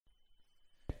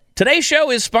Today's show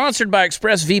is sponsored by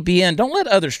ExpressVPN. Don't let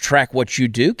others track what you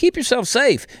do. Keep yourself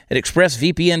safe at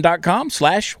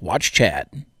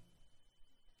expressvpn.com/watchchad.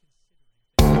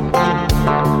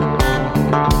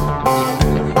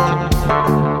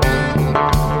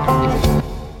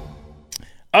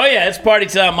 Oh, yeah, it's party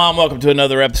time, Mom. Welcome to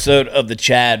another episode of the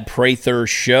Chad Prather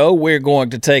Show. We're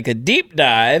going to take a deep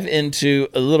dive into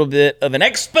a little bit of an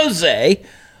expose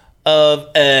of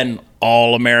an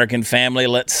all-American family,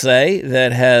 let's say,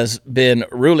 that has been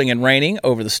ruling and reigning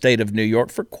over the state of New York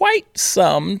for quite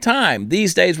some time.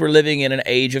 These days, we're living in an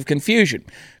age of confusion.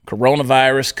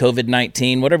 Coronavirus,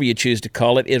 COVID-19, whatever you choose to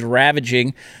call it, is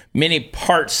ravaging many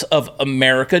parts of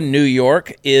America. New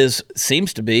York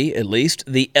seems to be, at least,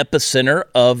 the epicenter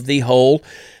of the whole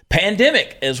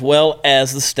pandemic, as well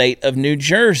as the state of New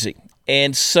Jersey.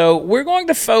 And so we're going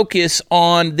to focus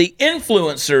on the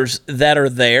influencers that are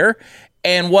there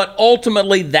and what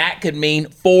ultimately that could mean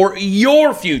for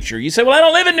your future. You say, well, I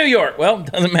don't live in New York. Well,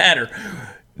 it doesn't matter.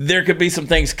 There could be some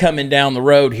things coming down the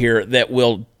road here that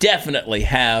will definitely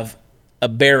have a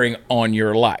bearing on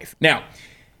your life. Now,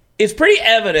 it's pretty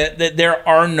evident that there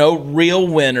are no real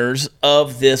winners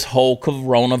of this whole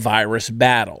coronavirus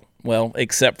battle. Well,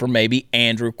 except for maybe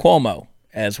Andrew Cuomo,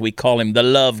 as we call him, the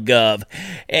Love Gov.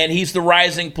 And he's the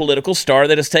rising political star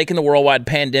that has taken the worldwide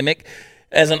pandemic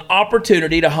as an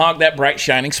opportunity to hog that bright,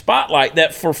 shining spotlight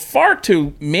that for far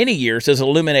too many years has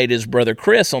illuminated his brother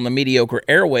Chris on the mediocre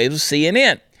airwaves of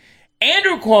CNN.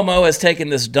 Andrew Cuomo has taken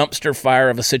this dumpster fire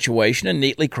of a situation and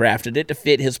neatly crafted it to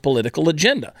fit his political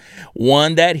agenda,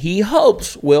 one that he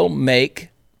hopes will make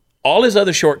all his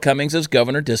other shortcomings as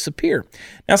governor disappear.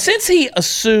 Now, since he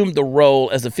assumed the role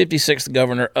as the 56th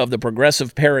governor of the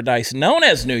progressive paradise known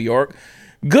as New York,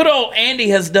 good old Andy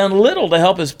has done little to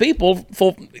help his people,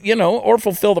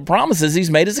 fulfill the promises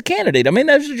he's made as a candidate. I mean,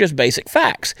 those are just basic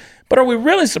facts. But are we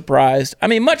really surprised? I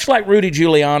mean, much like Rudy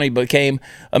Giuliani became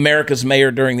America's mayor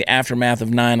during the aftermath of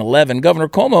 9/11, Governor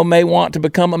Cuomo may want to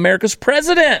become America's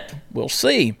president. We'll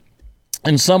see.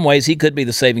 In some ways, he could be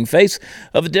the saving face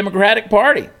of the Democratic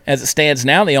Party. As it stands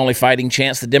now, the only fighting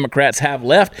chance the Democrats have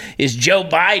left is Joe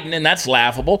Biden, and that's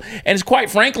laughable. And it's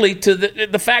quite frankly to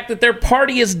the fact that their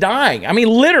party is dying. I mean,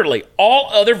 literally,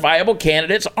 all other viable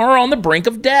candidates are on the brink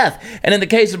of death. And in the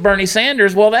case of Bernie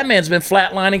Sanders, well, that man's been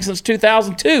flatlining since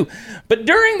 2002. But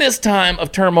during this time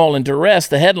of turmoil and duress,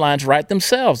 the headlines write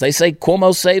themselves. They say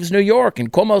Cuomo saves New York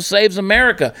and Cuomo saves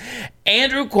America.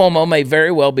 Andrew Cuomo may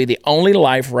very well be the only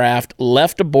life raft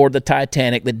left aboard the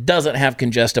Titanic that doesn't have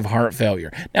congestive heart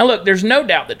failure. Now, look, there's no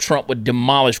doubt that Trump would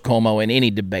demolish Cuomo in any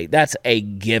debate. That's a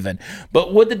given.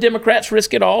 But would the Democrats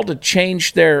risk it all to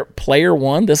change their player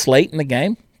one this late in the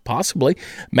game? Possibly.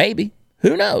 Maybe.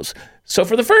 Who knows? So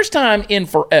for the first time in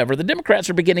forever, the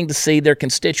Democrats are beginning to see their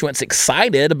constituents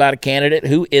excited about a candidate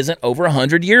who isn't over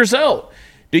 100 years old.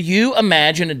 Do you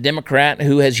imagine a Democrat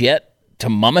who has yet to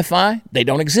mummify? They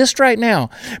don't exist right now.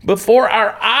 Before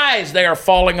our eyes, they are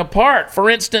falling apart.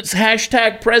 For instance,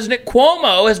 hashtag President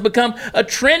Cuomo has become a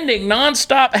trending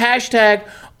nonstop hashtag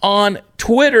on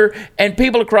Twitter, and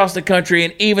people across the country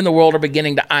and even the world are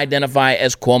beginning to identify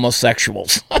as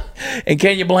Cuomo-sexuals. And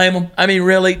can you blame them? I mean,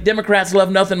 really, Democrats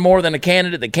love nothing more than a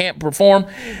candidate that can't perform.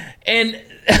 And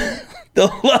the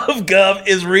Love Gov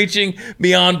is reaching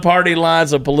beyond party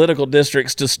lines of political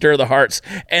districts to stir the hearts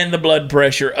and the blood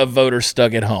pressure of voters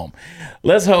stuck at home.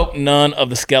 Let's hope none of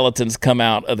the skeletons come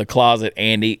out of the closet,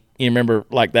 Andy. You remember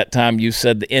like that time you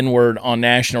said the N-word on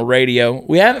national radio?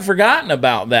 We haven't forgotten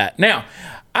about that. Now,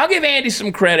 I'll give Andy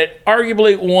some credit,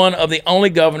 arguably one of the only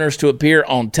governors to appear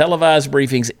on televised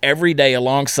briefings every day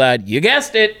alongside, you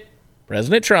guessed it,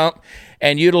 President Trump,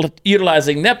 and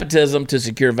utilizing nepotism to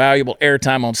secure valuable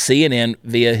airtime on CNN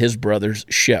via his brother's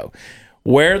show,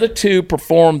 where the two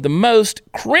performed the most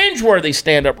cringeworthy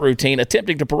stand-up routine,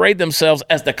 attempting to parade themselves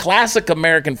as the classic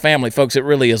American family. Folks, it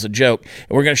really is a joke,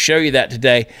 and we're going to show you that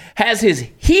today. Has his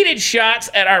heated shots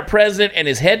at our president and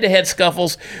his head-to-head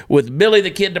scuffles with Billy the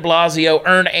Kid de Blasio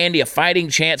earned Andy a fighting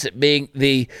chance at being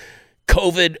the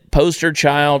COVID poster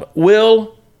child?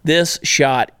 Will this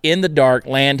shot in the dark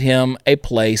land him a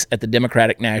place at the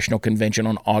Democratic National Convention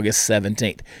on August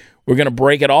 17th? We're going to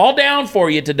break it all down for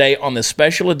you today on this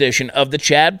special edition of the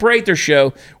Chad Prather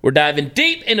Show. We're diving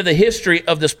deep into the history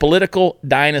of this political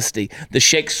dynasty, the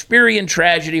Shakespearean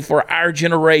tragedy for our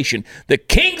generation, the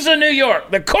kings of New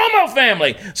York, the Cuomo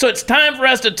family. So it's time for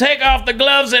us to take off the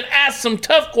gloves and ask some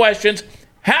tough questions.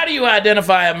 How do you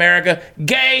identify America?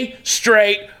 Gay,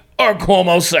 straight, or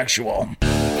Cuomo-sexual?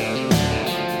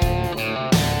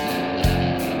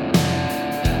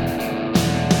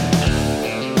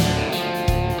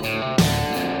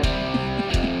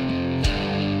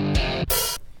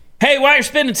 Hey, while you're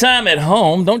spending time at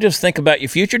home, don't just think about your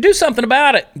future. Do something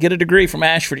about it. Get a degree from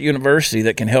Ashford University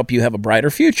that can help you have a brighter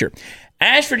future.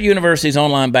 Ashford University's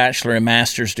online bachelor and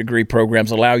master's degree programs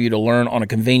allow you to learn on a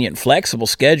convenient, flexible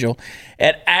schedule.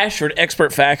 At Ashford,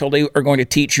 expert faculty are going to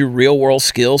teach you real-world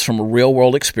skills from a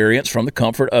real-world experience from the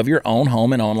comfort of your own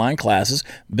home and online classes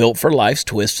built for life's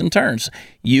twists and turns.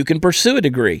 You can pursue a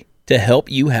degree to help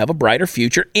you have a brighter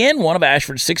future in one of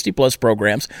Ashford's 60-plus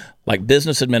programs like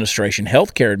business administration,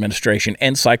 healthcare administration,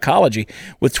 and psychology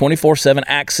with 24/7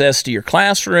 access to your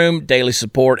classroom, daily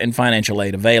support, and financial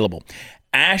aid available.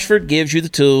 Ashford gives you the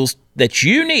tools that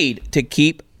you need to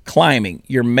keep climbing.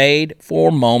 You're made for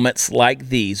moments like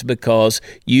these because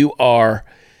you are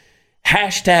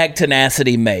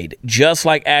 #tenacity made. Just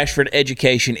like Ashford,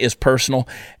 education is personal.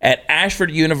 At Ashford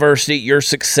University, your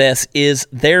success is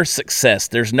their success.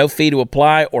 There's no fee to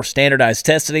apply or standardized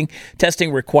testing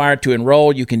required to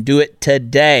enroll. You can do it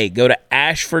today. Go to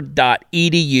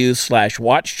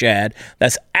ashford.edu/watchchad.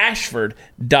 That's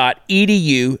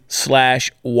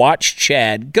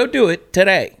ashford.edu/watchchad. Go do it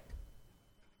today.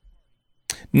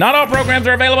 Not all programs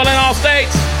are available in all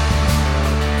states.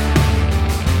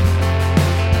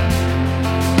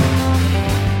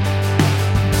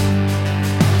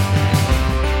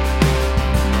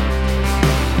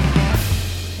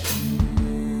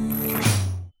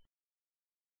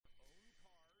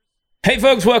 Hey,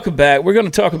 folks, welcome back. We're going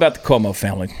to talk about the Cuomo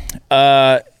family.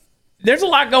 There's a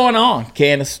lot going on,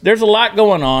 Candace. There's a lot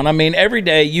going on. I mean, every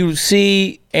day you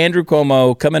see Andrew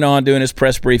Cuomo coming on doing his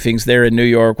press briefings there in New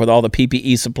York with all the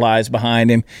PPE supplies behind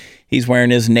him. He's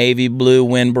wearing his navy blue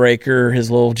windbreaker,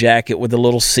 his little jacket with the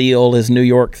little seal, his New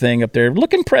York thing up there,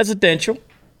 looking presidential.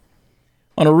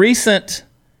 On a recent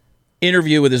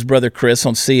interview with his brother Chris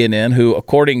on CNN, who,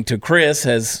 according to Chris,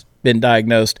 has been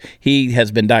diagnosed with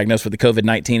the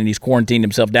COVID-19 and he's quarantined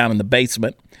himself down in the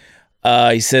basement.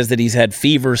 He says that he's had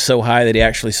fever so high that he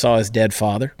actually saw his dead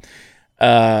father.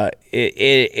 But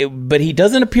he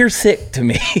doesn't appear sick to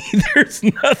me. There's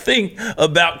nothing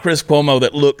about Chris Cuomo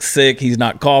that looks sick. He's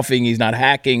not coughing. He's not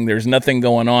hacking. There's nothing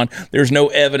going on. There's no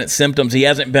evident symptoms. He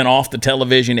hasn't been off the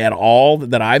television at all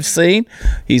that I've seen.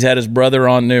 He's had his brother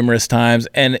on numerous times.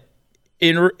 And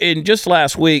in just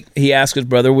last week, he asked his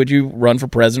brother, would you run for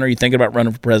president? Are you thinking about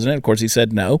running for president? Of course, he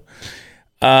said no.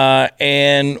 But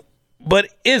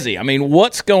is he? I mean,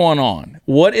 what's going on?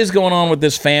 What is going on with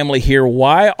this family here?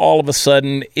 Why all of a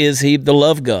sudden is he the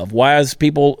love gov? Why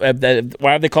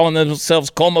are they calling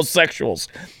themselves homosexuals?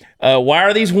 Why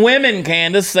are these women,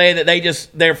 Candace, say that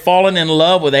they're falling in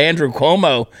love with Andrew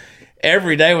Cuomo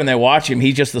every day when they watch him?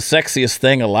 He's just the sexiest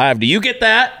thing alive. Do you get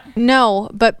that? No,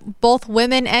 but both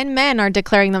women and men are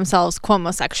declaring themselves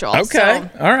Cuomo-sexual. Okay. So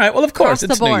all right. Well, of course,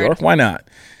 it's New York. Why not?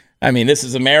 I mean, this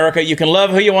is America. You can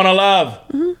love who you want to love.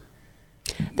 Mm-hmm.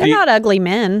 They're not ugly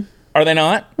men. Are they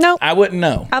not? No. I wouldn't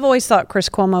know. I've always thought Chris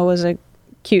Cuomo was a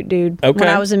cute dude. Okay. When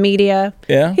I was in media.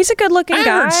 Yeah. He's a good-looking guy.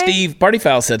 I heard Steve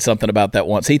Partyfoul said something about that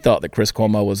once. He thought that Chris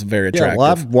Cuomo was very attractive. Yeah, well,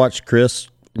 I've watched Chris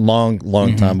long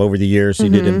time over the years. He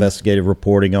did investigative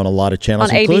reporting on a lot of channels,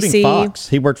 on including ABC. Fox.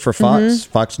 He worked for Fox,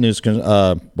 Fox News,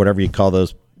 whatever you call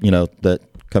those, that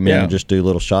come in and just do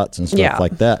little shots and stuff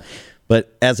like that.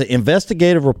 But as an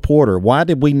investigative reporter, why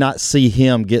did we not see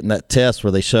him getting that test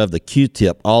where they shoved the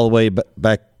Q-tip all the way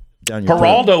back down your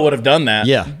throat? Geraldo would have done that.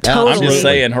 Yeah, totally. I'm just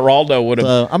saying, Geraldo would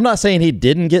have. I'm not saying he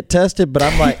didn't get tested, but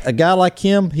I'm like, a guy like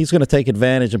him, he's going to take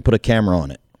advantage and put a camera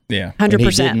on it. Yeah,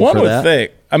 100%. One would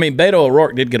think. I mean, Beto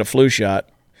O'Rourke did get a flu shot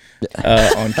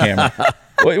on camera.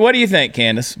 What do you think,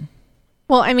 Candace?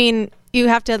 Well, I mean, you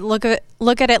have to look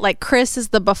at it like Chris is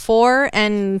the before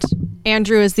and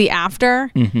Andrew is the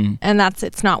after, and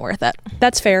it's not worth it.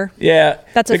 That's fair. Yeah,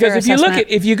 that's a fair assessment.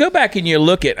 If you go back and you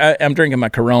look at, I'm drinking my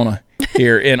Corona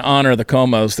here in honor of the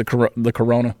Cuomos, the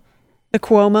Corona, the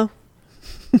Cuomo,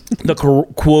 the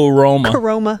Cuoroma.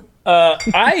 Coroma.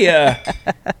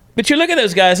 But you look at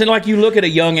those guys, and like you look at a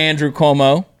young Andrew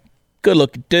Cuomo, good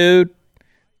looking dude.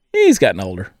 He's gotten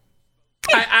older.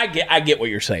 I get what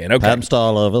you're saying. Okay, Happens to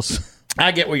all of us.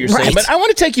 I get what you're saying, but I want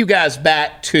to take you guys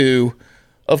back to,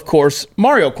 of course,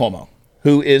 Mario Cuomo,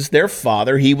 who is their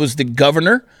father. He was the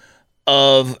governor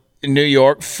of New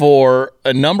York for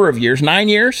a number of years, 9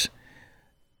 years,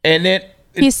 and then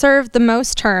he served the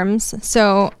most terms.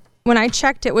 So when I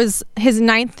checked, it was his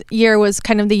 9th year was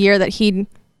kind of the year that he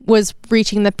was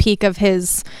reaching the peak of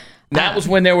his. That was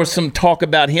when there was some talk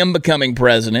about him becoming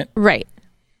president, right?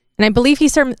 And I believe he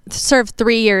served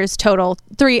 3 years total.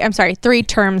 3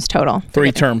 terms total.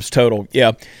 3 terms total,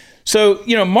 yeah. So,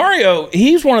 Mario,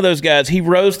 he's one of those guys. He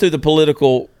rose through the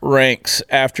political ranks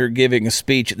after giving a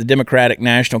speech at the Democratic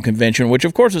National Convention, which,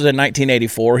 of course, was in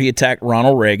 1984. He attacked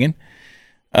Ronald Reagan.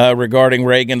 regarding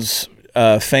Reagan's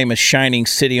famous Shining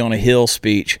City on a Hill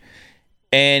speech.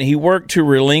 And he worked to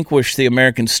relinquish the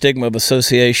American stigma of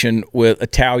association with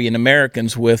Italian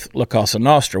Americans with La Cosa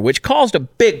Nostra, which caused a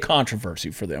big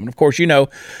controversy for them. And of course, you know,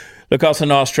 La Cosa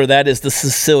Nostra, that is the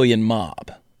Sicilian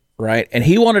mob, right? And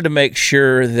he wanted to make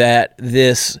sure that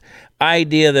this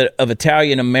idea that of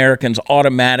Italian Americans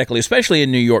automatically, especially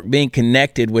in New York, being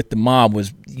connected with the mob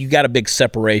was, you got a big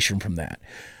separation from that.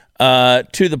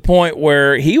 To the point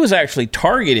where he was actually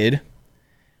targeted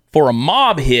for a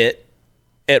mob hit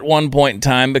at one point in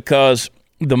time because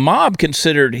the mob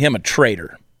considered him a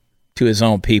traitor to his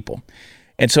own people.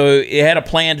 And so he had a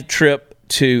planned trip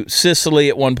to Sicily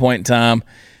at one point in time.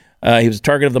 He was a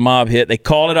target of the mob hit. They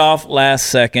called it off last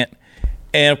second.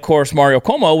 And, of course, Mario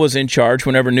Cuomo was in charge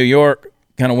whenever New York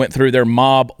kind of went through their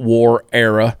mob war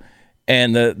era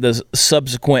and the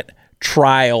subsequent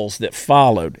trials that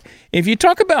followed. If you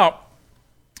talk about,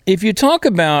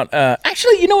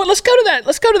 actually, you know what? Let's go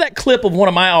to that clip of one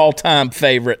of my all-time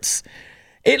favorites.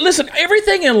 Listen,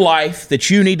 everything in life that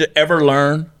you need to ever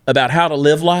learn about how to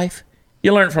live life,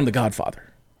 you learn it from The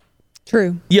Godfather.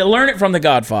 True. You learn it from The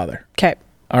Godfather. Okay.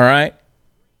 All right?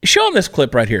 Show them this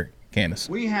clip right here, Candace.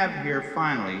 We have here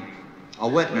finally a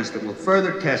witness that will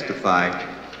further testify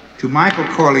to Michael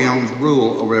Corleone's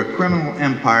rule over a criminal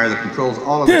empire that controls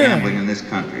all of the gambling in this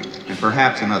country and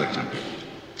perhaps in other countries.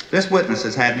 This witness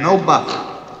has had no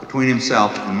buffer between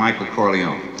himself and Michael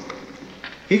Corleone.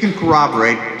 He can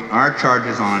corroborate our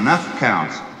charges on enough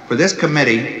counts for this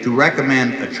committee to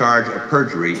recommend a charge of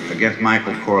perjury against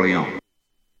Michael Corleone.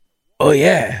 Oh,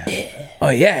 yeah. Oh,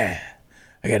 yeah.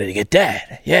 I got to get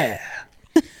that. Yeah.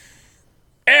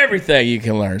 Everything you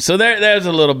can learn. So there's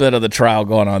a little bit of the trial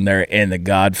going on there in The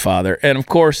Godfather. And, of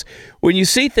course, when you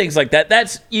see things like that,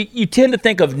 that's you tend to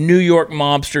think of New York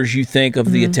mobsters. You think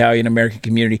of the Italian-American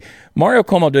community. Mario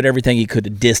Cuomo did everything he could to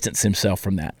distance himself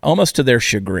from that, almost to their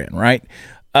chagrin, right?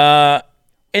 And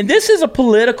this is a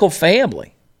political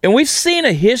family. And we've seen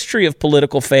a history of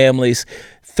political families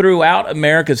throughout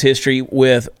America's history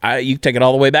with, you take it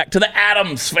all the way back to the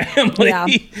Adams family. Yeah.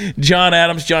 John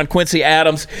Adams, John Quincy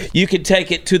Adams. You could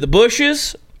take it to the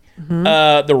Bushes,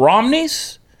 the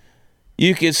Romneys.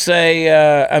 You could say,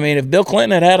 if Bill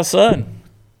Clinton had a son,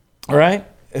 all right,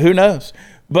 who knows?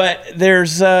 But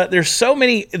there's so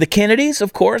many. The Kennedys,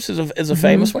 of course, is a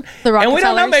famous one. And we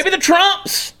don't know, maybe the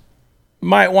Trumps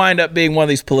might wind up being one of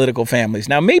these political families.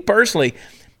 Now, me personally,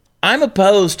 I'm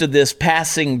opposed to this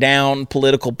passing down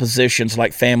political positions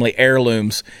like family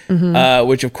heirlooms,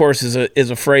 which, of course, is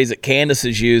a phrase that Candace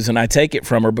has used, and I take it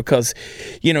from her because,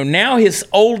 now his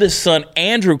oldest son,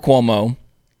 Andrew Cuomo,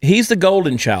 he's the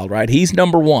golden child, right? He's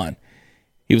number one.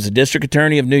 He was a district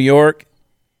attorney of New York.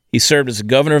 He served as the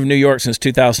governor of New York since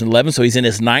 2011, so he's in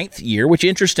his 9th year, which,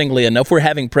 interestingly enough, we're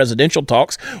having presidential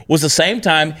talks, was the same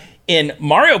time in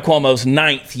Mario Cuomo's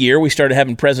 9th year we started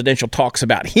having presidential talks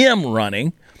about him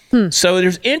running. So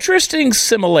there's interesting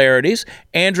similarities.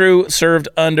 Andrew served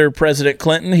under President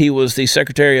Clinton. He was the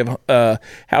Secretary of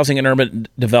Housing and Urban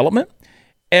Development.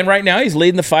 And right now he's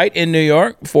leading the fight in New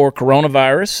York for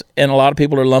coronavirus, and a lot of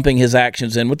people are lumping his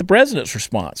actions in with the president's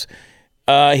response.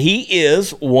 He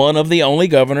is one of the only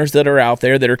governors that are out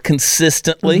there that are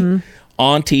consistently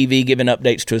on TV giving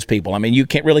updates to his people. I mean, you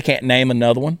can't name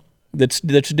another one that's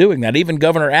doing that. Even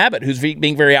Governor Abbott, who's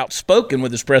being very outspoken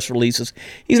with his press releases,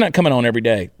 he's not coming on every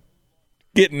day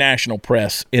getting national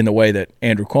press in the way that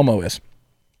Andrew Cuomo is.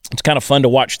 It's kind of fun to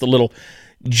watch the little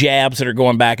jabs that are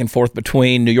going back and forth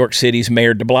between New York City's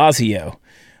Mayor de Blasio.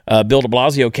 Bill de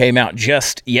Blasio came out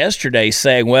just yesterday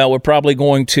saying, well, we're probably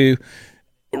going to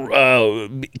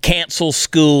cancel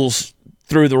schools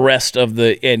through the rest of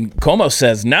and Cuomo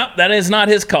says, no, that is not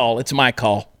his call. It's my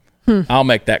call. I'll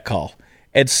make that call.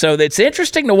 And so it's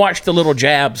interesting to watch the little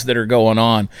jabs that are going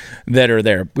on that are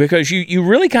there because you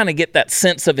really kind of get that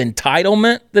sense of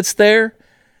entitlement that's there.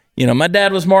 My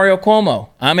dad was Mario Cuomo.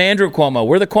 I'm Andrew Cuomo.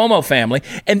 We're the Cuomo family.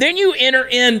 And then you enter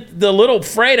in the little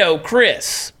Fredo,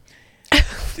 Chris.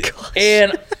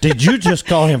 And did you just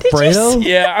call him Fredo?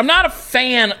 Yeah, I'm not a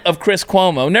fan of Chris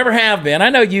Cuomo. Never have been. I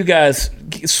know you guys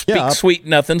speak sweet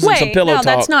nothings and some pillow talk.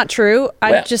 No, that's not true.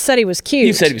 I just said he was cute.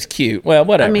 You said he was cute. Well,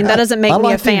 whatever. I mean, that doesn't make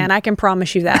me a fan. I can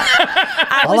promise you that.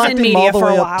 I was in media for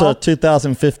a while. All the way up to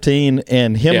 2015,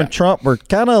 and him and Trump were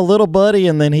kind of a little buddy,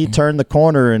 and then he turned the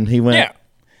corner and he went. Yeah.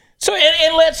 So,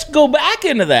 and let's go back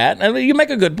into that. I mean, you make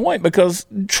a good point because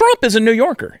Trump is a New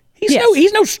Yorker.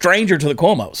 He's no stranger to the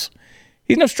Cuomos.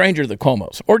 He's no stranger to the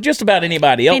Cuomos or just about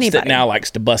anybody else that now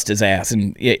likes to bust his ass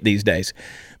these days.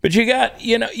 But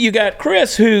you got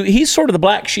Chris, who he's sort of the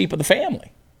black sheep of the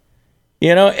family.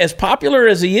 As popular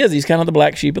as he is, he's kind of the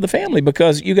black sheep of the family,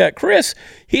 because you got Chris.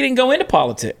 He didn't go into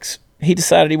politics. He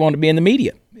decided he wanted to be in the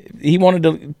media. He wanted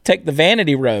to take the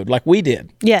vanity road like we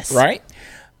did. Yes. Right?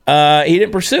 He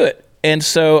didn't pursue it. And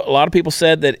so a lot of people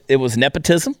said that it was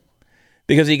nepotism,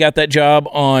 because he got that job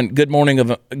on Good Morning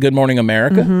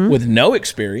America with no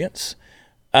experience.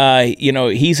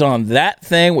 He's on that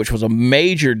thing, which was a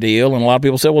major deal. And a lot of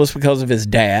people said, well, it's because of his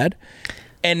dad.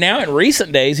 And now in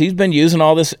recent days, he's been using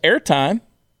all this airtime,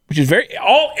 which is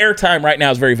all airtime right now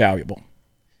is very valuable.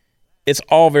 It's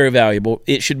all very valuable.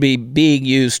 It should be being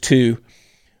used to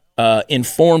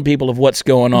inform people of what's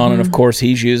going on. And of course,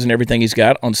 he's using everything he's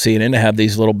got on CNN to have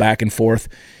these little back and forth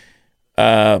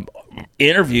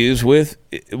interviews with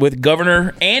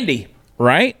Governor Andy,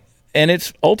 right? And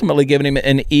it's ultimately giving him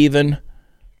an even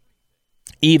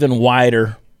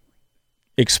wider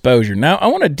exposure. Now, I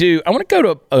want to go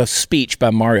to a speech by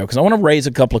Mario, because I want to raise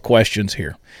a couple of questions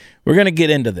here. We're going to get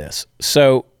into this.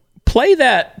 So play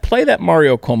that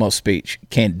Mario Cuomo speech,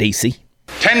 Candice.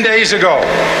 10 days ago,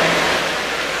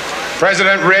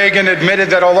 President Reagan admitted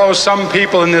that although some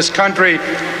people in this country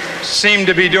seem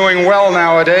to be doing well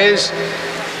nowadays,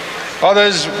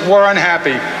 others were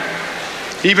unhappy,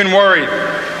 even worried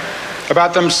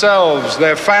about themselves,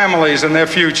 their families, and their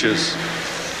futures.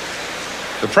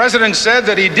 The president said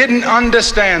that he didn't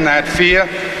understand that fear.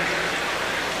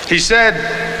 He said,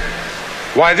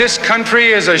 "Why, this country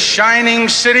is a shining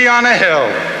city on a hill."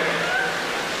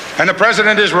 And the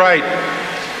president is right.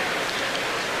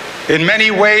 In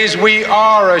many ways, we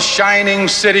are a shining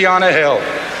city on a hill.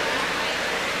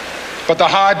 But the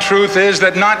hard truth is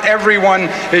that not everyone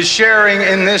is sharing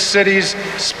in this city's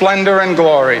splendor and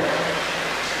glory.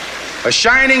 A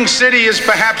shining city is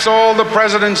perhaps all the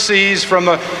president sees from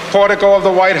the portico of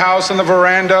the White House and the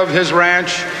veranda of his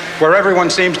ranch, where everyone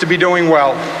seems to be doing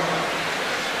well.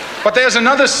 But there's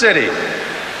another city.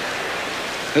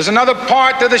 There's another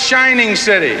part to the shining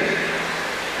city.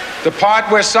 The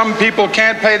part where some people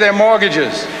can't pay their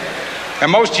mortgages,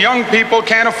 and most young people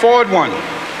can't afford one.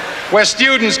 Where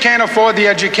students can't afford the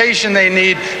education they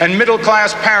need, and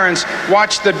middle-class parents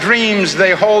watch the dreams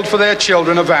they hold for their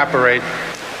children evaporate.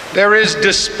 There is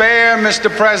despair, Mr.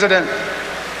 President,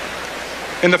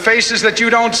 in the faces that you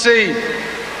don't see,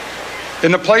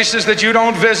 in the places that you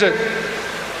don't visit,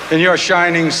 in your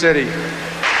shining city.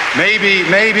 Maybe,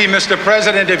 Mr.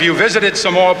 President, if you visited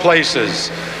some more places,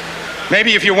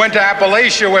 maybe if you went to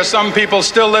Appalachia, where some people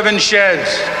still live in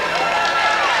sheds,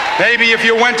 maybe if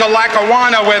you went to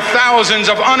Lackawanna, where thousands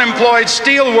of unemployed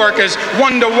steel workers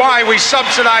wonder why we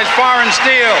subsidize foreign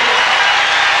steel.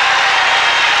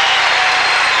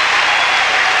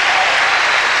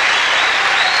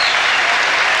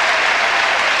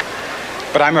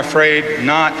 But I'm afraid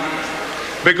not.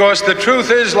 Because the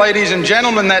truth is, ladies and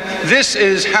gentlemen, that this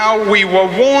is how we were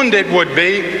warned it would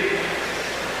be.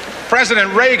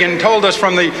 President Reagan told us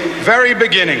from the very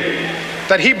beginning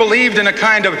that he believed in a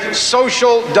kind of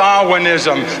social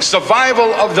Darwinism,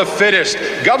 survival of the fittest.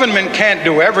 Government can't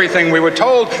do everything, we were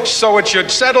told, so it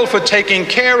should settle for taking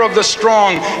care of the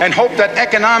strong and hope that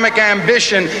economic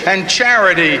ambition and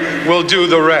charity will do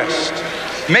the rest.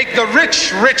 Make the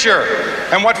rich richer,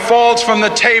 and what falls from the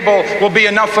table will be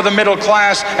enough for the middle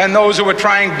class and those who are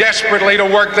trying desperately to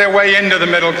work their way into the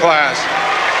middle class.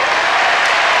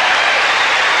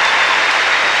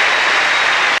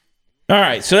 All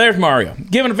right, so there's Mario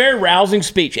giving a very rousing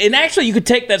speech. And actually, you could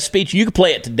take that speech and you could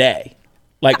play it today.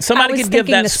 Like, somebody could give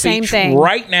that speech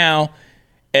right now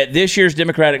at this year's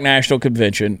Democratic National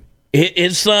Convention.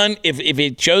 His son, if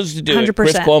he chose to do 100%. It,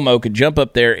 Chris Cuomo could jump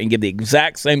up there and give the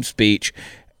exact same speech,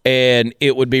 and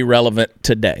it would be relevant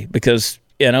today because,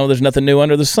 there's nothing new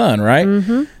under the sun, right?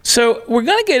 Mm-hmm. So we're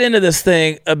going to get into this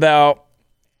thing about,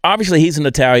 obviously, he's an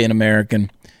Italian-American.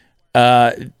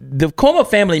 The Cuomo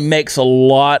family makes a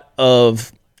lot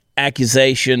of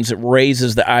accusations. It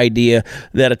raises the idea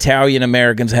that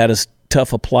Italian-Americans had as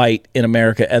tough a plight in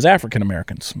America as African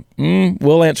Americans.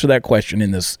 We'll answer that question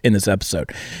in this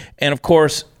episode. And of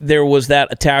course, there was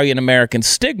that Italian American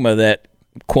stigma that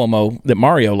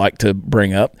Mario liked to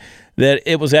bring up, that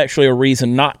it was actually a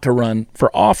reason not to run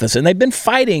for office. And they've been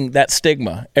fighting that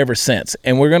stigma ever since.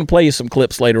 And we're going to play you some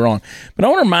clips later on. But I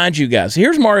want to remind you guys,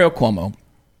 here's Mario Cuomo.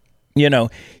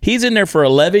 He's in there for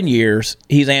 11 years.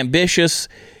 He's ambitious.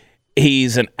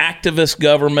 He's an activist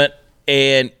government,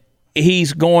 and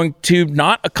he's going to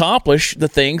not accomplish the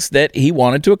things that he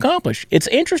wanted to accomplish. It's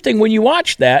interesting when you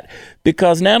watch that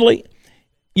because, Natalie,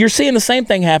 you're seeing the same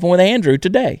thing happen with Andrew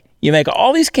today. You make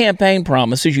all these campaign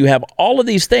promises, you have all of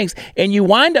these things, and you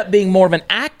wind up being more of an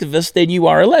activist than you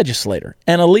are a legislator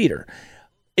and a leader.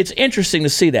 It's interesting to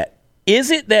see that.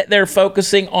 Is it that they're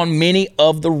focusing on many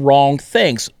of the wrong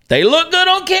things? They look good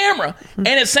on camera, and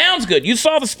it sounds good. You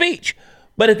saw the speech.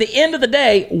 But at the end of the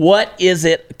day, what is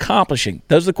it accomplishing?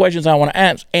 Those are the questions I want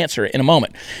to answer in a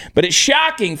moment. But it's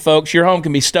shocking, folks. Your home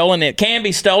can be stolen. It can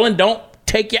be stolen. Don't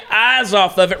take your eyes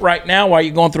off of it right now while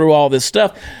you're going through all this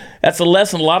stuff. That's a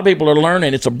lesson a lot of people are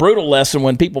learning. It's a brutal lesson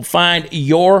when people find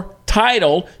your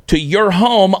title to your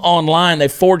home online. They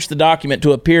forged the document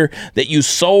to appear that you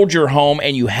sold your home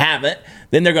and you haven't.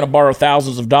 Then they're going to borrow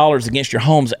thousands of dollars against your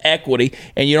home's equity,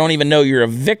 and you don't even know you're a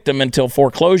victim until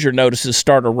foreclosure notices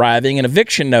start arriving and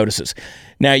eviction notices.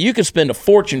 Now, you can spend a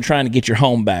fortune trying to get your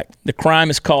home back. The crime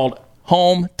is called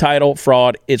home title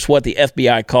fraud. It's what the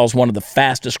FBI calls one of the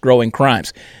fastest growing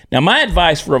crimes. Now, my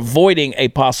advice for avoiding a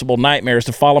possible nightmare is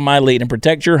to follow my lead and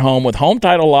protect your home with Home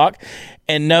Title Lock.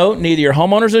 And no, neither your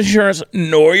homeowner's insurance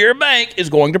nor your bank is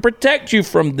going to protect you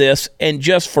from this. And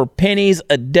just for pennies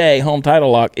a day, Home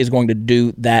Title Lock is going to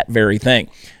do that very thing.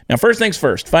 Now, first things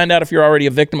first, find out if you're already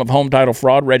a victim of home title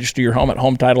fraud. Register your home at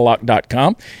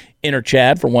HometitleLock.com. Enter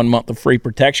Chad for 1 month of free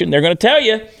protection. They're going to tell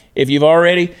you if you've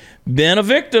already been a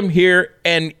victim here,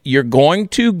 and you're going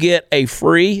to get a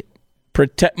free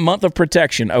month of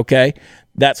protection, okay?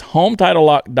 That's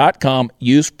HometitleLock.com.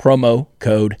 Use promo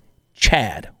code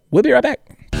CHAD. We'll be right back.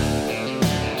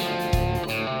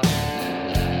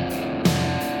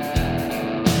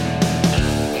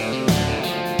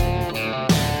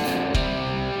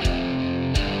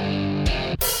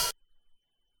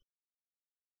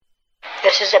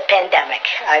 This is a pandemic.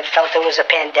 I felt it was a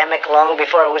pandemic long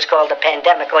before it was called a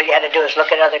pandemic. All you had to do is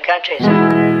look at other countries.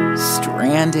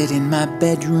 Stranded in my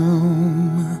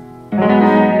bedroom,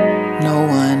 no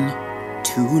one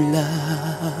to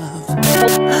love.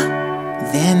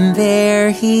 Then there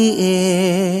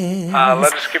he is.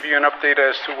 Let us give you an update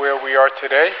as to where we are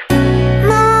today.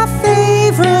 My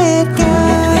favorite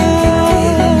guy.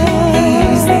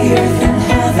 He's the earth and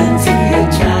heaven to you,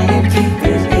 giant, keep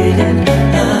it hidden.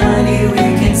 Honey, we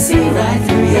can see right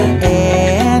through you.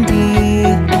 Andy,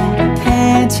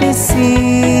 can't you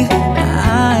see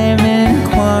I'm in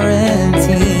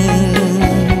quarantine?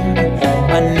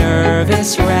 A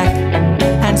nervous wreck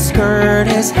and skirt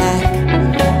is hack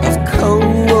of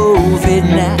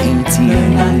COVID-19.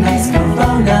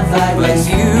 Coronavirus,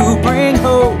 you bring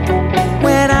hope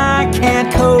when I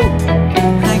can't cope.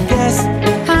 I guess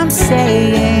I'm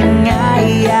saying I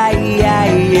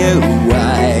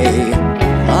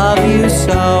love you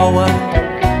so.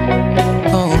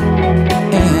 Oh,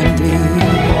 Andy.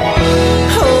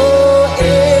 Oh,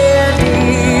 Andy,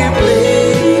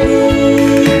 baby.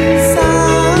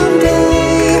 Someday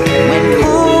when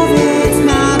COVID's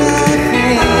not a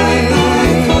thing,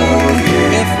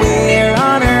 if we're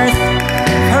on Earth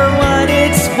for what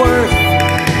it's worth,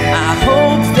 I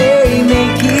hope they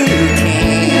make you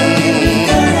king.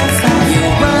 You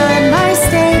run my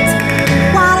state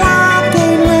while I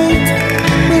gain weight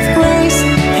with grace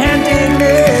and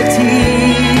dignity.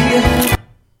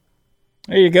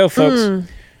 There you go, folks.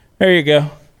 There you go.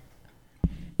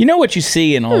 You know what you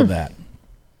see in all of that?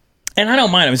 And I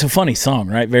don't mind it. It's a funny song,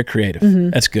 right? Very creative.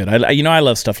 That's good. I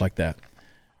love stuff like that.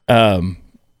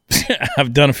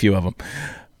 I've done a few of them.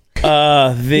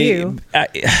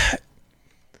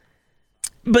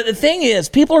 But the thing is,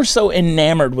 people are so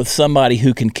enamored with somebody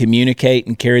who can communicate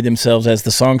and carry themselves, as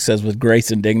the song says, with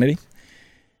grace and dignity,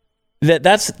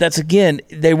 that's again,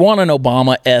 they want an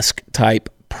Obama-esque type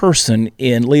person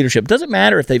in leadership. It doesn't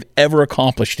matter if they've ever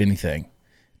accomplished anything.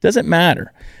 It doesn't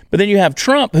matter. But then you have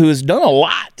Trump, who has done a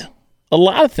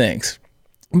lot of things,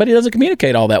 but he doesn't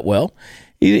communicate all that well.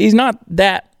 He's not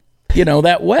that,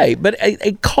 that way. But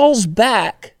it calls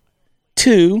back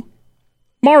to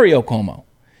Mario Cuomo.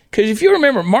 Because if you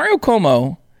remember, Mario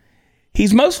Cuomo,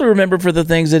 he's mostly remembered for the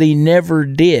things that he never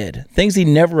did, things he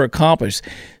never accomplished.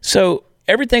 So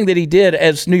everything that he did,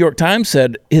 as New York Times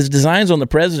said, his designs on the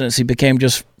presidency became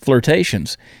just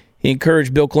flirtations. He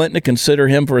encouraged Bill Clinton to consider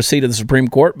him for a seat of the Supreme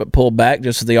Court, but pulled back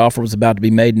just as the offer was about to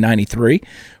be made in 93.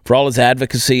 For all his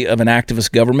advocacy of an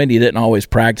activist government, he didn't always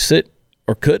practice it,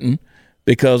 or couldn't,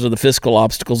 because of the fiscal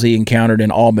obstacles he encountered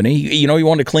in Albany. He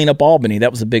wanted to clean up Albany.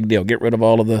 That was a big deal. Get rid of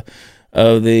all of the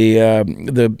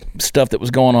stuff that was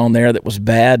going on there that was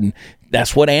bad. And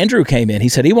that's what Andrew came in. He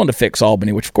said he wanted to fix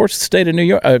Albany, which of course is the state of New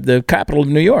York, the capital of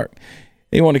New York.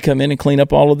 He wanted to come in and clean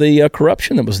up all of the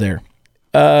corruption that was there.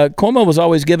 Cuomo was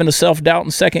always given to self-doubt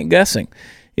and second-guessing.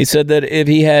 He said that if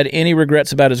he had any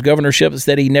regrets about his governorship, it's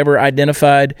that he never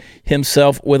identified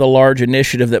himself with a large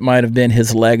initiative that might have been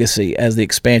his legacy, as the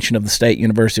expansion of the State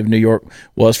University of New York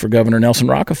was for Governor Nelson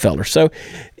Rockefeller. So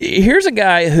here's a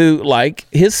guy who, like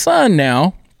his son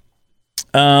now,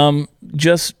 hasn't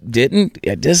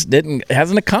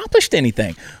accomplished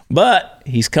anything. But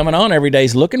he's coming on every day.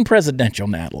 He's looking presidential,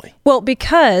 Natalie. Well,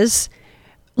 because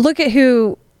look at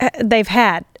who they've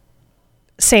had.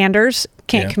 Sanders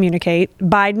can't communicate.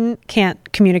 Biden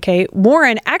can't communicate.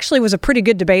 Warren actually was a pretty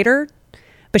good debater,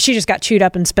 but she just got chewed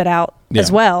up and spit out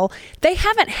as well. They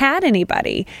haven't had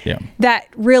anybody that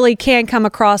really can come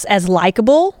across as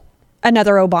likable.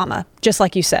 Another Obama, just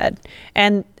like you said.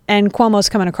 And Cuomo's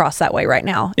coming across that way right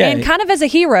now. Yeah, and kind of as a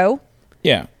hero.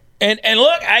 Yeah. And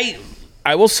look,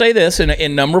 I will say this in a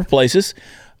number of places.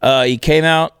 He came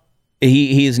out,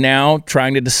 he is now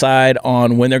trying to decide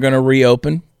on when they're going to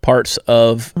reopen parts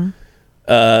of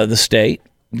the state,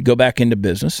 go back into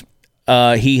business.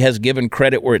 He has given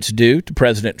credit where it's due to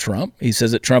President Trump. He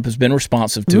says that Trump has been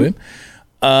responsive to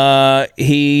him.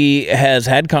 He has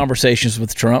had conversations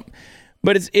with Trump.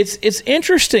 But it's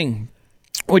interesting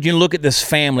when you look at this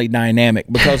family dynamic,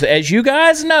 because as you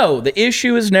guys know, the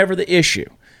issue is never the issue.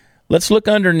 Let's look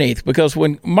underneath, because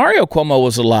when Mario Cuomo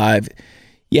was alive,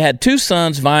 you had two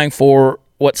sons vying for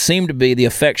what seemed to be the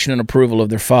affection and approval of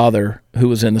their father, who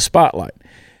was in the spotlight.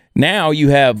 Now you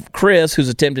have Chris, who's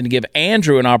attempting to give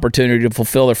Andrew an opportunity to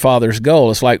fulfill their father's goal.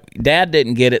 It's like, Dad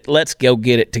didn't get it, let's go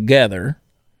get it together.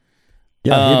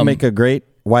 Yeah, he'd make a great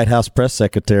White House press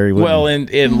secretary. Well,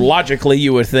 and logically,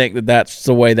 you would think that that's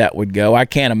the way that would go. I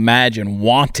can't imagine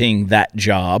wanting that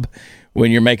job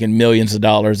when you're making millions of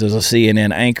dollars as a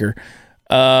CNN anchor.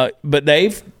 But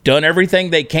they've done everything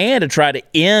they can to try to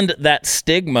end that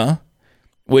stigma,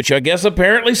 which I guess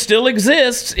apparently still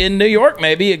exists in New York,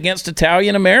 maybe, against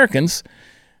Italian Americans.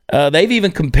 They've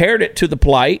even compared it to the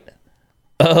plight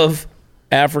of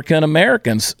African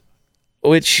Americans,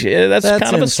 which that's kind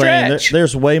of insane. A stretch.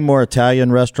 There's way more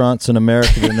Italian restaurants in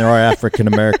America than there are African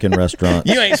American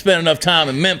restaurants. You ain't spent enough time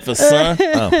in Memphis, son.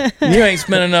 You ain't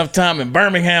spent enough time in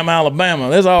Birmingham,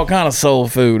 Alabama. There's all kind of soul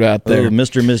food out there.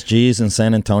 Mr. and Miss G's in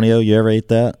San Antonio. You ever ate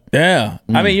that? Yeah.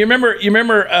 I mean, you remember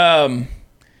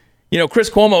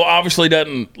Chris Cuomo obviously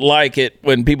doesn't like it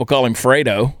when people call him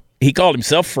Fredo. He called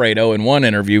himself Fredo in one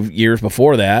interview years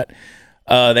before that.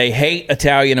 They hate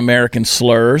Italian American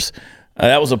slurs.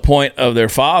 That was a point of their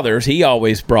fathers. He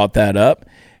always brought that up.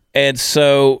 And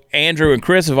so Andrew and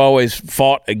Chris have always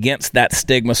fought against that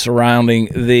stigma surrounding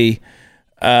the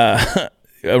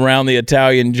around the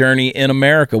Italian journey in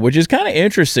America, which is kind of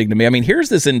interesting to me. I mean, here's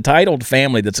this entitled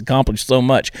family that's accomplished so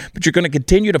much, but you're going to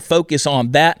continue to focus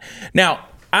on that. Now,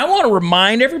 I want to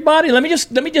remind everybody, let me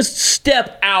just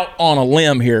step out on a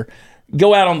limb here,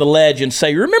 go out on the ledge and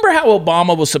say, remember how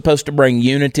Obama was supposed to bring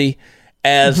unity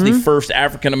as the first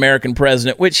African-American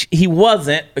president, which he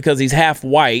wasn't because he's half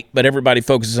white, but everybody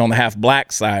focuses on the half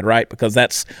black side, right? Because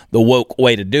that's the woke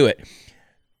way to do it.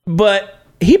 But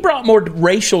he brought more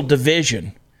racial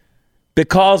division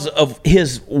because of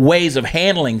his ways of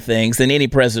handling things than any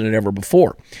president ever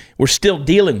before. We're still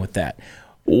dealing with that.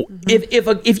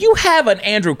 If you have an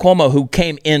Andrew Cuomo who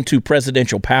came into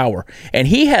presidential power and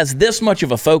he has this much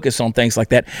of a focus on things like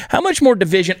that, how much more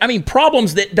division? I mean,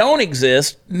 problems that don't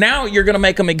exist, now you're going to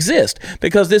make them exist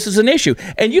because this is an issue.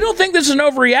 And you don't think this is an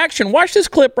overreaction? Watch this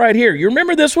clip right here. You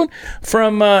remember this one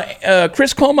from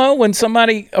Chris Cuomo when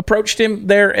somebody approached him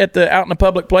there out in the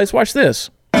public place? Watch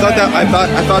this. I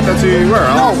thought that's who you were.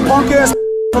 No, punk ass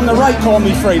from the right call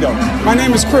me Fredo. My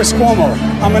name is Chris Cuomo.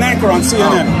 I'm an anchor on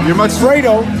CNN.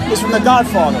 Fredo is from The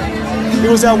Godfather. He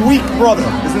was that weak brother.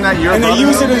 Isn't that your brother? And they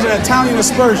use it as an Italian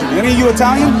aspersion. Any of you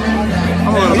Italian?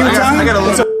 Are you Italian?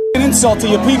 It's an insult to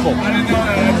your people.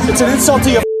 It's an insult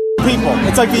to your people.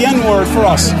 It's like the N-word for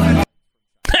us.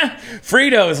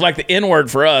 Fredo is like the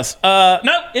N-word for us.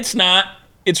 No, it's not.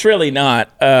 It's really not.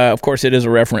 Of course, it is a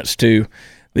reference to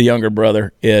the younger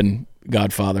brother in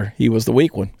Godfather. He was the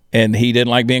weak one. And he didn't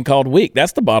like being called weak.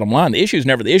 That's the bottom line. The issue is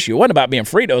never the issue. It wasn't about being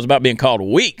Fredo. It was about being called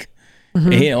weak.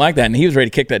 And he didn't like that. And he was ready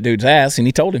to kick that dude's ass, and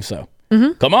he told him so.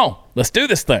 Come on, let's do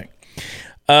this thing.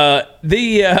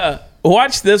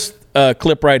 Watch this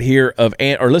clip right here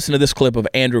or listen to this clip of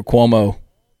Andrew Cuomo,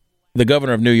 the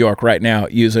governor of New York right now,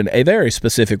 using a very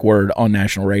specific word on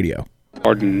national radio.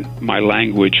 Pardon my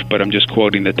language, but I'm just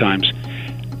quoting the Times.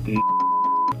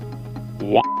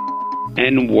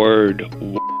 N-word.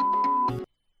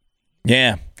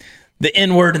 Yeah, the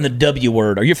N word and the W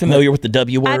word. Are you familiar with the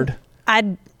W word?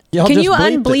 Can you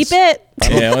unbleep it?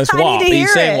 Yeah, it's WAP.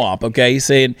 He's saying WAP. Okay, he's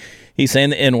saying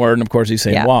the N word, and of course he's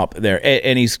saying WAP there,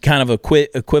 and he's kind of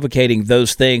equivocating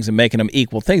those things and making them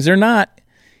equal things. They're not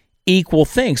equal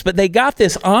things. But they got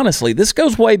this honestly. This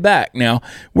goes way back. Now,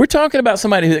 we're talking about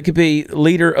somebody that could be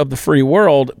leader of the free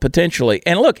world potentially.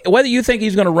 And look, whether you think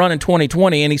he's going to run in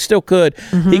 2020, and he still could,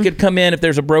 he could come in if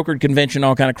there's a brokered convention,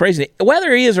 all kind of crazy.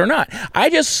 Whether he is or not, I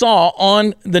just saw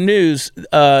on the news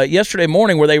yesterday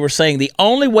morning where they were saying the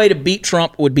only way to beat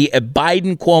Trump would be a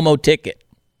Biden-Cuomo ticket.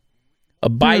 A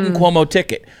Biden-Cuomo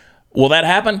ticket. Will that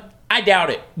happen? I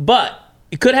doubt it. But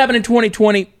it could happen in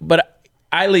 2020, but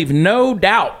I leave no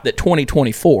doubt that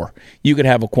 2024 you could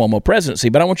have a Cuomo presidency.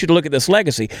 But I want you to look at this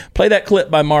legacy. Play that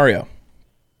clip by Mario.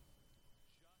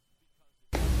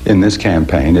 In this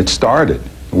campaign, it started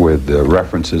with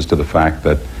references to the fact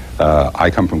that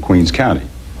I come from Queens County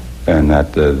and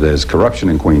that there's corruption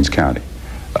in Queens County.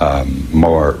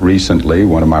 More recently,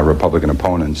 one of my Republican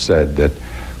opponents said that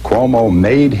Cuomo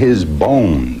made his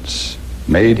bones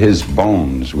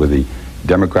with the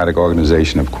Democratic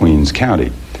Organization of Queens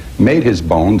County. Made his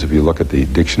bones, if you look at the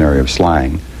dictionary of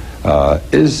slang,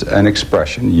 is an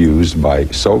expression used by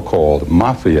so-called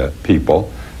mafia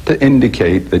people to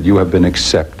indicate that you have been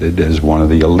accepted as one of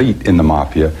the elite in the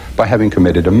mafia by having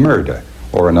committed a murder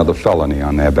or another felony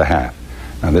on their behalf.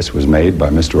 Now, this was made by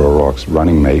Mr. O'Rourke's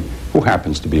running mate, who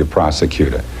happens to be a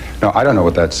prosecutor. Now, I don't know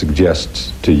what that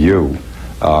suggests to you.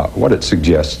 What it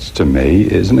suggests to me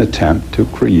is an attempt to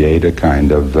create a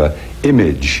kind of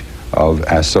image of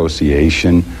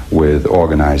association with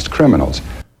organized criminals.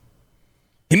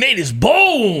 He made his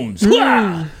bones.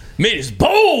 Made his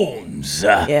bones.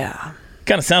 Yeah.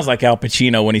 Kind of sounds like Al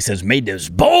Pacino when he says, made his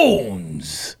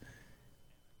bones.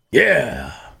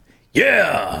 Yeah.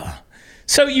 Yeah.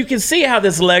 So you can see how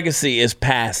this legacy is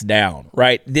passed down,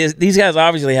 right? These guys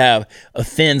obviously have a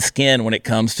thin skin when it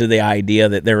comes to the idea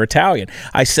that they're Italian.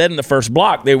 I said in the first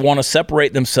block, they want to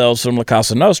separate themselves from La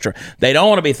Cosa Nostra. They don't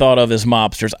want to be thought of as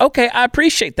mobsters. Okay, I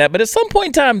appreciate that. But at some point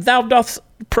in time, thou doth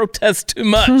protest too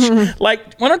much.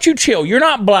 Like, why don't you chill? You're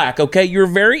not black, okay? You're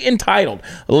very entitled.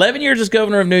 11 years as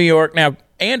governor of New York. Now,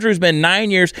 Andrew's been 9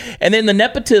 years. And then the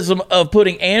nepotism of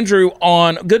putting Andrew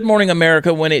on Good Morning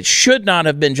America when it should not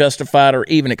have been justified or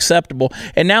even acceptable.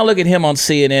 And now look at him on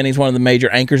CNN. He's one of the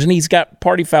major anchors, and he's got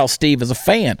Party Foul Steve as a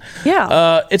fan.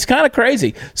 Yeah. It's kind of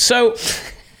crazy. So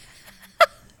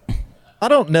I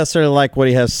don't necessarily like what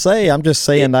he has to say. I'm just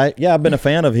saying, I've been a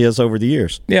fan of his over the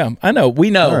years. Yeah, I know.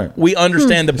 We know. Right. We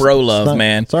understand the bro love,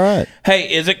 man. It's all right.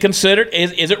 Hey, is it considered?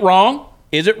 Is it wrong?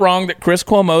 Is it wrong that Chris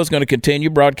Cuomo is going to continue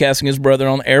broadcasting his brother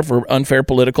on the air for unfair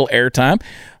political airtime?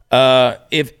 What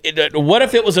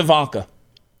if it was Ivanka?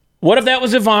 What if that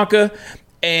was Ivanka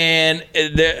and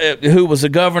who was the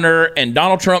governor and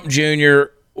Donald Trump Jr.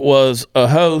 was a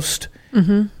host?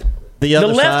 Mm-hmm. The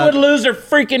left would lose their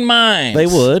freaking minds. They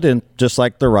would, and just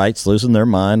like the right's losing their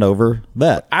mind over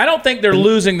that. I don't think they're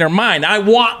losing their mind. I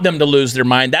want them to lose their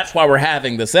mind. That's why we're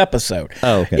having this episode.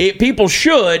 Oh, okay. People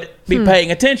should be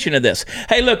paying attention to this.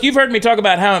 Hey, look, you've heard me talk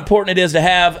about how important it is to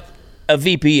have a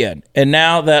VPN. And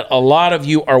now that a lot of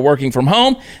you are working from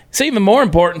home, it's even more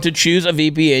important to choose a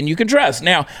VPN you can trust.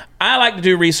 Now, I like to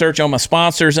do research on my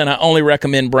sponsors, and I only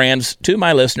recommend brands to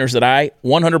my listeners that I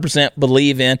 100%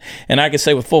 believe in. And I can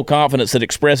say with full confidence that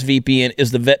ExpressVPN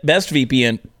is the best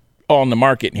VPN on the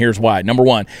market. And here's why. Number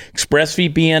one,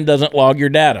 ExpressVPN doesn't log your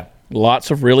data.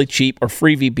 Lots of really cheap or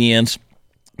free VPNs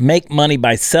make money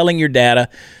by selling your data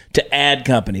to ad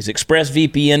companies.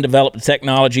 ExpressVPN developed a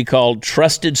technology called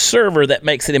Trusted Server that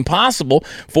makes it impossible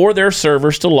for their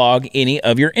servers to log any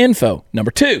of your info.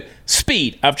 Number two,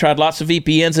 speed. I've tried lots of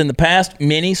VPNs in the past.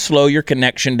 Many slow your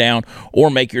connection down or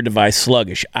make your device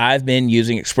sluggish. I've been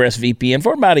using ExpressVPN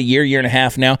for about a year and a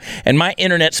half now, and my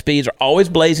internet speeds are always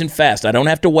blazing fast. I don't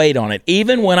have to wait on it.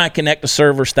 Even when I connect to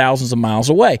servers thousands of miles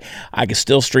away, I can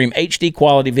still stream HD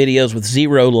quality videos with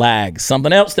zero lag.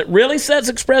 Something else that really sets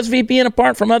ExpressVPN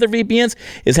apart from other VPNs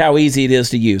is how easy it is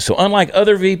to use. So unlike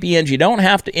other VPNs, you don't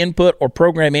have to input or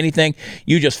program anything.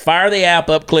 You just fire the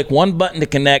app up, click one button to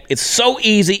connect. It's so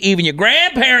easy, even your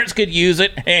grandparents could use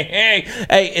it. Hey,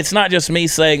 it's not just me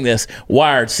saying this.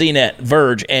 Wired, CNET,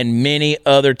 Verge, and many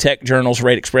other tech journals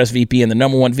rate ExpressVPN the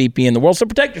number one VPN in the world. So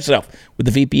protect yourself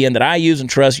with the VPN that I use and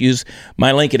trust. Use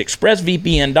my link at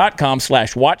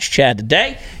expressvpn.com/watchchad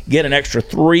today. Get an extra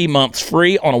 3 months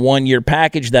free on a 1-year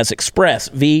package. That's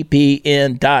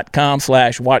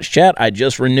expressvpn.com/watchchad. I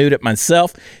just renewed it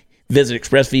myself. Visit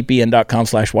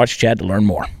expressvpn.com/watchchad to learn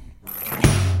more.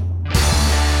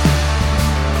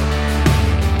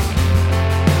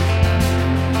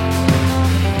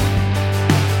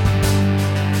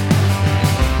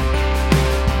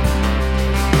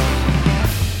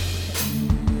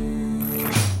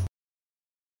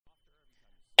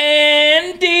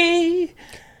 Andy,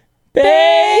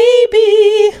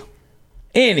 baby.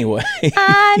 Anyway,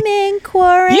 I'm in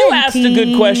quarantine. You asked a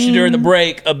good question during the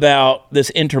break about this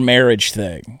intermarriage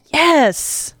thing.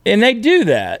 Yes. And they do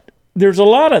that. There's a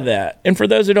lot of that. And for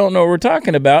those who don't know what we're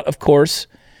talking about, of course,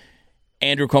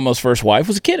 Andrew Cuomo's first wife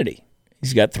was a Kennedy.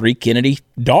 He's got 3 Kennedy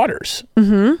daughters.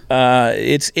 Mm-hmm.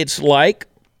 It's like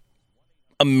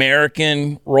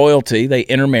American royalty. They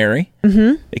intermarry.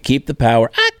 Mm-hmm. They keep the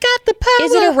power. I got the power.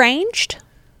 Is it arranged?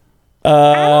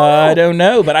 I don't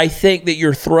know, but I think that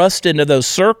you're thrust into those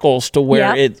circles to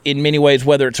where it, in many ways,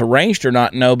 whether it's arranged or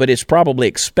not, no, but it's probably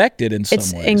expected in some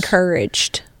ways. It's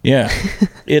encouraged. Yeah,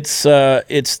 it's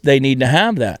they need to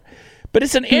have that, but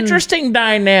it's an interesting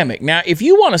dynamic. Now, if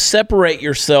you want to separate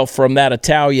yourself from that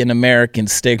Italian American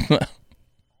stigma,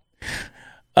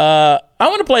 I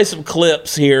want to play some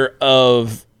clips here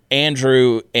of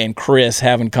Andrew and Chris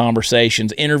having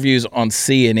conversations, interviews on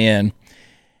CNN.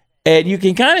 And you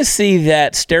can kind of see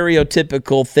that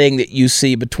stereotypical thing that you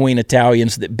see between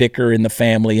Italians that bicker in the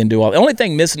family and do all. The only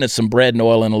thing missing is some bread and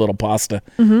oil and a little pasta.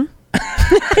 Mm-hmm.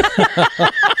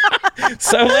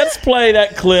 So let's play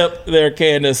that clip there,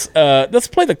 Candace. Let's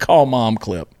play the Call Mom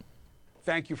clip.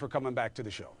 Thank you for coming back to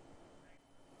the show.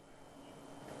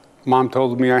 Mom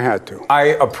told me I had to. I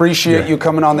appreciate you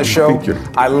coming on the show. Thank you.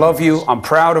 I love you. I'm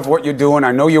proud of what you're doing.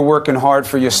 I know you're working hard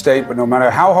for your state, but no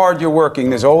matter how hard you're working,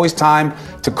 there's always time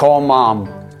to call Mom.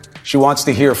 She wants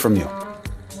to hear from you.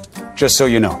 Just so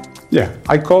you know. Yeah,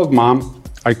 I called Mom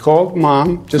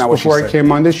just Not what she before I said.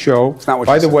 came on the show. It's not what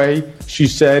By she the said. way, she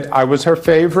said I was her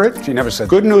favorite. She never said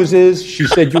Good news is she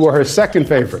said you were her second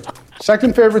favorite.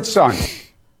 Second favorite son.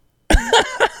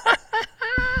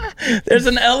 There's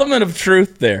an element of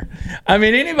truth there. I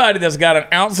mean, anybody that's got an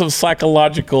ounce of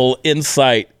psychological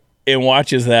insight and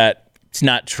watches that, it's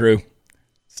not true.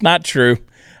 It's not true.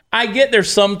 I get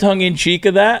there's some tongue-in-cheek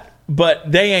of that,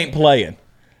 but they ain't playing.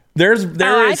 There I is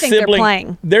think they're sibling.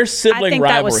 playing. There's sibling I think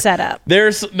rivalry. that was set up.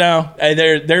 There's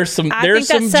some I think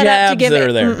some that's set up to jabs give that it.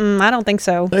 are there. I don't think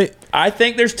so. I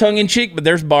think there's tongue-in-cheek, but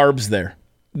there's barbs there.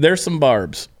 There's some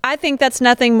barbs. I think that's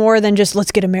nothing more than just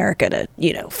let's get America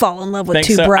to, fall in love with Think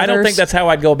two so? brothers. I don't think that's how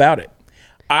I'd go about it.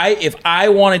 If I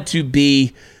wanted to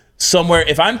be somewhere,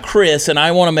 if I'm Chris and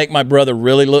I want to make my brother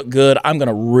really look good, I'm going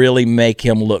to really make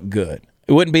him look good.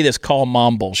 It wouldn't be this call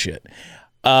mom bullshit.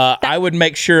 I would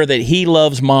make sure that he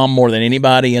loves mom more than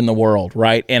anybody in the world,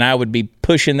 right? And I would be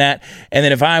pushing that. And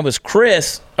then if I was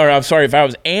if I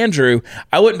was Andrew,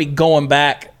 I wouldn't be going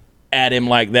back at him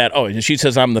like that. Oh, and she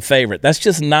says I'm the favorite. That's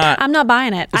just not. I'm not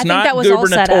buying it. It's I think not that was all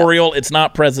set up. gubernatorial. It's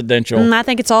not presidential. I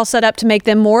think it's all set up to make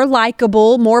them more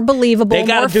likable, more believable, They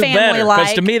got more to do better because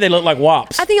family-like. to me they look like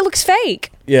wops. I think it looks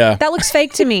fake. Yeah, That looks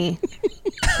fake to me.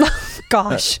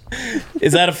 Gosh.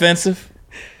 is that offensive?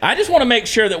 I just want to make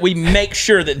sure that we make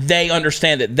sure that they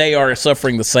understand that they are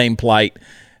suffering the same plight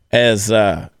as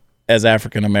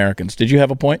African Americans. Did you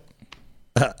have a point?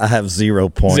 I have 0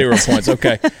 points. 0 points.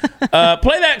 Okay. Play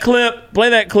that clip. Play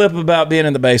that clip about being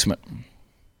in the basement.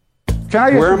 Can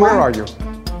I ask Where you, am where I? are you?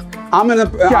 I'm in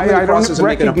the I process don't of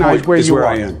making a recognize point. where Is you where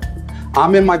are. I am.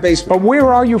 I'm in my basement. But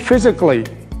where are you physically?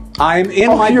 I'm in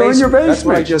Oh, my you're in basement. your That's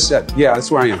what I basement. just said. Yeah, that's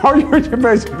where I am. Are you in your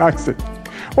basement? I see.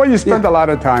 Well, you spend a lot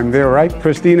of time there, right?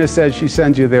 Christina says she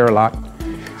sends you there a lot.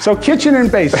 So kitchen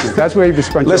and basement, that's where you've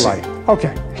spent Listen. your life.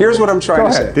 Okay. Here's what I'm trying Go to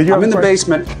ahead. say. Did you I'm have in a the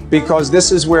question? basement because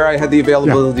this is where I had the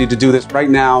availability to do this. Right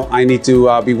now, I need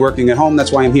to be working at home.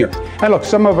 That's why I'm here. Hey, look,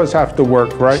 some of us have to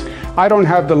work, right? I don't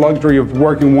have the luxury of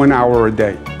working 1 hour a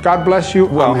day. God bless you.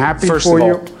 Well, I'm happy first for of all,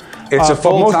 you. it's a but most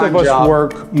full-time of us job.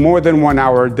 work more than 1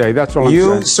 hour a day. That's all I'm You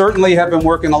saying. certainly have been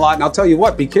working a lot. And I'll tell you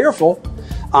what, be careful.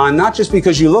 Not just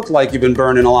because you look like you've been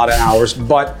burning a lot of hours,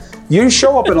 but you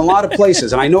show up in a lot of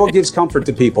places. And I know it gives comfort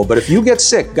to people. But if you get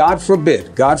sick, God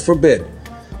forbid,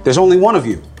 there's only one of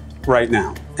you right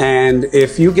now. And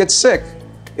if you get sick,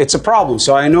 it's a problem.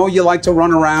 So I know you like to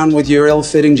run around with your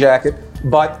ill-fitting jacket,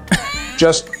 but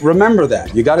just remember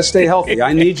that. You got to stay healthy.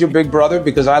 I need you, big brother,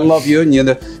 because I love you and you're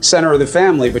the center of the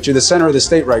family, but you're the center of the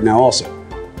state right now also.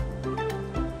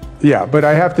 Yeah, but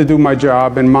I have to do my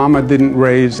job, and Mama didn't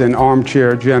raise an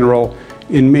armchair general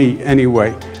in me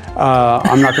anyway.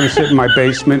 I'm not going to sit in my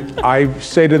basement. I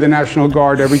say to the National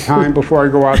Guard every time before I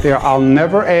go out there, I'll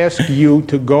never ask you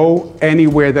to go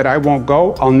anywhere that I won't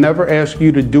go. I'll never ask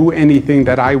you to do anything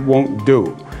that I won't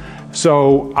do.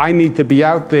 So I need to be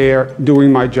out there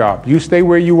doing my job. You stay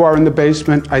where you are in the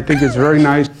basement. I think it's very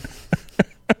nice.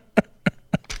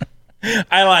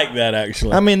 I like that,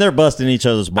 actually. I mean, they're busting each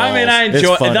other's balls. I mean, I It's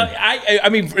enjoy funny. I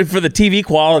mean, for the TV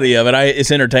quality of it,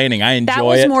 it's entertaining. I enjoy That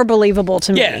was it. more believable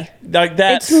to me. Yeah, like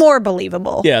that. It's more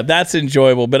believable. Yeah, that's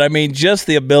enjoyable. But I mean, just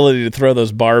the ability to throw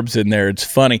those barbs in there, it's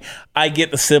funny. I get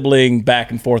the sibling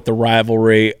back and forth, the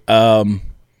rivalry.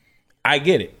 I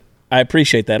get it. I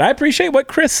appreciate that. I appreciate what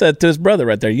Chris said to his brother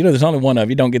right there. You know, there's only one of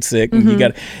you. Don't get sick. And you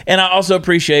got. And I also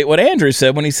appreciate what Andrew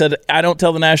said when he said, "I don't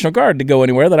tell the National Guard to go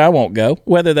anywhere that I won't go."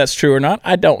 Whether that's true or not,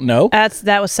 I don't know.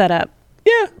 That was set up.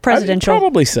 Yeah, presidential.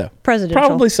 Probably so. Presidential.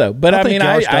 Probably so. But I mean,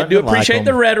 I do appreciate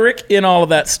the rhetoric in all of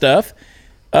that stuff.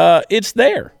 It's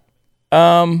there. But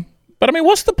I mean,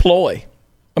 what's the ploy?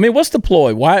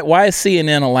 Why is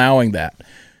CNN allowing that?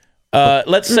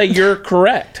 Let's say you're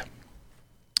correct.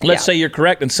 Let's say you're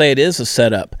correct and say it is a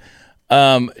setup.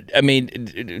 I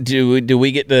mean, do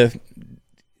we get to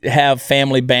have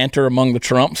family banter among the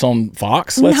Trumps on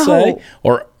Fox, let's say,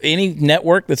 or any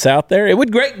network that's out there? It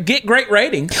would get great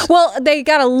ratings. Well, they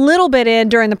got a little bit in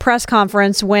during the press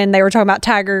conference when they were talking about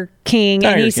Tiger King,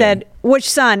 and he said, which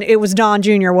son? It was Don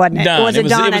Jr., wasn't it? Don. Was it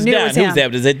Don? I knew Don. it was him. Who was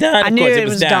that? Was it Don? I knew it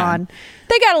was Don.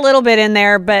 They got a little bit in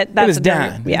there, but that's it was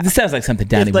Don. Yeah. It sounds like something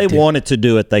Don would do. If they wanted to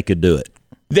do it, they could do it.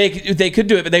 They could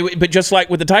do it, but just like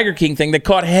with the Tiger King thing, they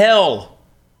caught hell.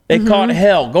 They caught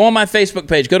hell. Go on my Facebook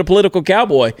page, go to Political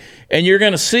Cowboy, and you're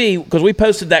going to see, because we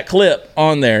posted that clip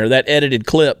on there, that edited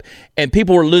clip, and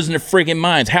people were losing their freaking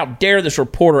minds. How dare this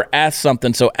reporter ask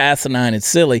something so asinine and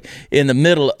silly in the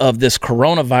middle of this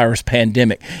coronavirus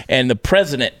pandemic? And the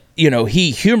president,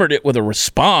 he humored it with a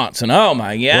response, and oh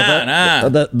my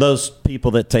God. Those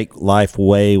people that take life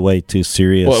way, way too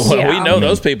serious. Well, we know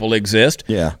those people exist.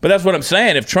 Yeah. But that's what I'm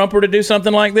saying. If Trump were to do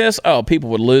something like this, people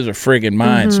would lose their friggin'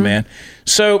 minds, man.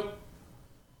 So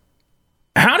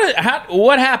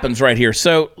what happens right here?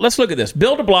 So let's look at this.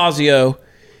 Bill de Blasio,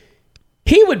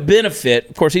 he would benefit,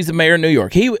 of course, he's the mayor of New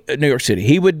York City.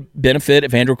 He would benefit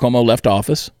if Andrew Cuomo left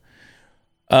office.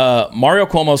 Mario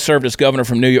Cuomo served as governor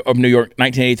of New York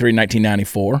 1983 and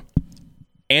 1994.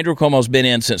 Andrew Cuomo's been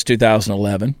in since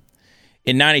 2011.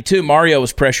 In 92, Mario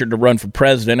was pressured to run for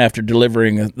president after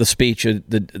delivering the speech at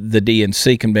the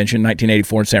DNC convention in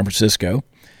 1984 in San Francisco.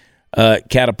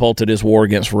 Catapulted his war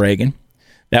against Reagan.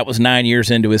 That was 9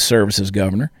 years into his service as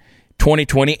governor.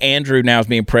 2020, Andrew now is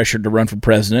being pressured to run for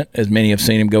president, as many have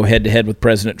seen him go head-to-head with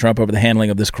President Trump over the handling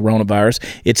of this coronavirus.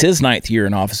 It's his 9th year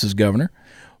in office as governor.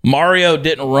 Mario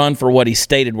didn't run for what he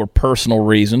stated were personal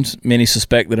reasons. Many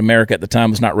suspect that America at the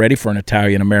time was not ready for an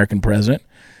Italian-American president.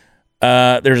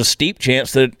 There's a steep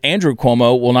chance that Andrew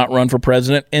Cuomo will not run for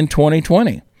president in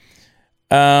 2020.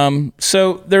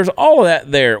 So there's all of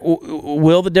that there.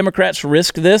 Will the Democrats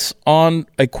risk this on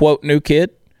a, quote, new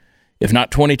kid? If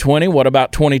not 2020, what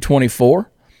about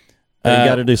 2024? They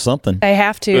got to do something. They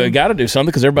have to. They got to do something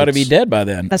because everybody will be dead by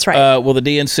then. That's right. Will the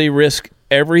DNC risk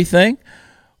everything?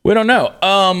 We don't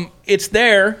know. It's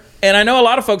there, and I know a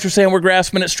lot of folks are saying we're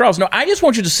grasping at straws. No, I just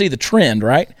want you to see the trend,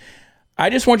 right?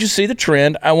 I just want you to see the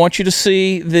trend. I want you to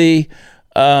see the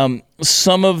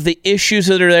some of the issues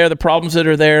that are there, the problems that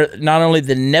are there, not only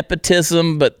the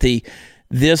nepotism, but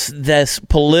this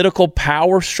political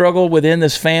power struggle within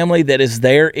this family that is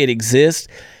there. It exists.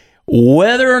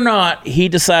 Whether or not he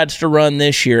decides to run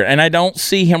this year, and I don't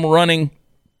see him running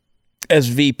as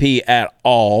VP at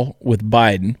all with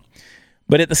Biden,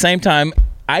 but at the same time,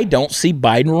 I don't see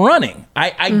Biden running.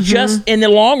 I just, in the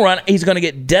long run, he's going to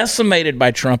get decimated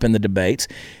by Trump in the debates.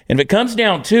 And if it comes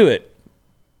down to it,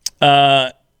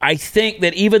 I think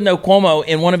that even though Cuomo,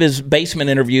 in one of his basement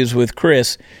interviews with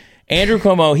Chris, Andrew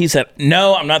Cuomo, he said,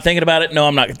 no, I'm not thinking about it. No,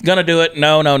 I'm not going to do it.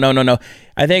 No.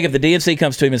 I think if the DNC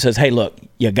comes to him and says, hey, look,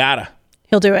 you gotta.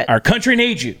 He'll do it. Our country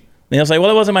needs you. Then he'll say, well,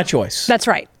 it wasn't my choice. That's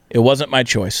right. It wasn't my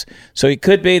choice. So it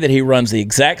could be that he runs the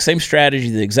exact same strategy,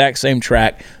 the exact same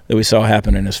track that we saw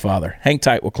happen in his father. Hang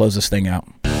tight. We'll close this thing out.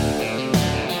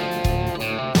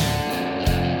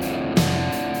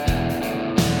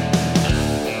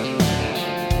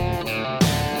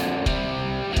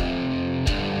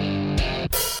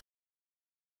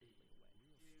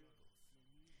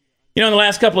 In the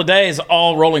last couple of days,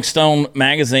 all Rolling Stone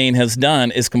magazine has done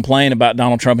is complain about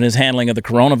Donald Trump and his handling of the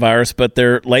coronavirus, but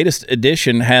their latest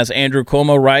edition has Andrew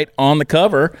Cuomo right on the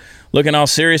cover, looking all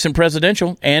serious and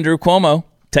presidential. Andrew Cuomo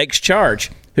takes charge.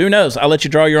 Who knows? I'll let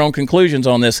you draw your own conclusions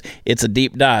on this. It's a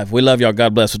deep dive. We love y'all.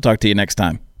 God bless. We'll talk to you next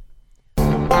time.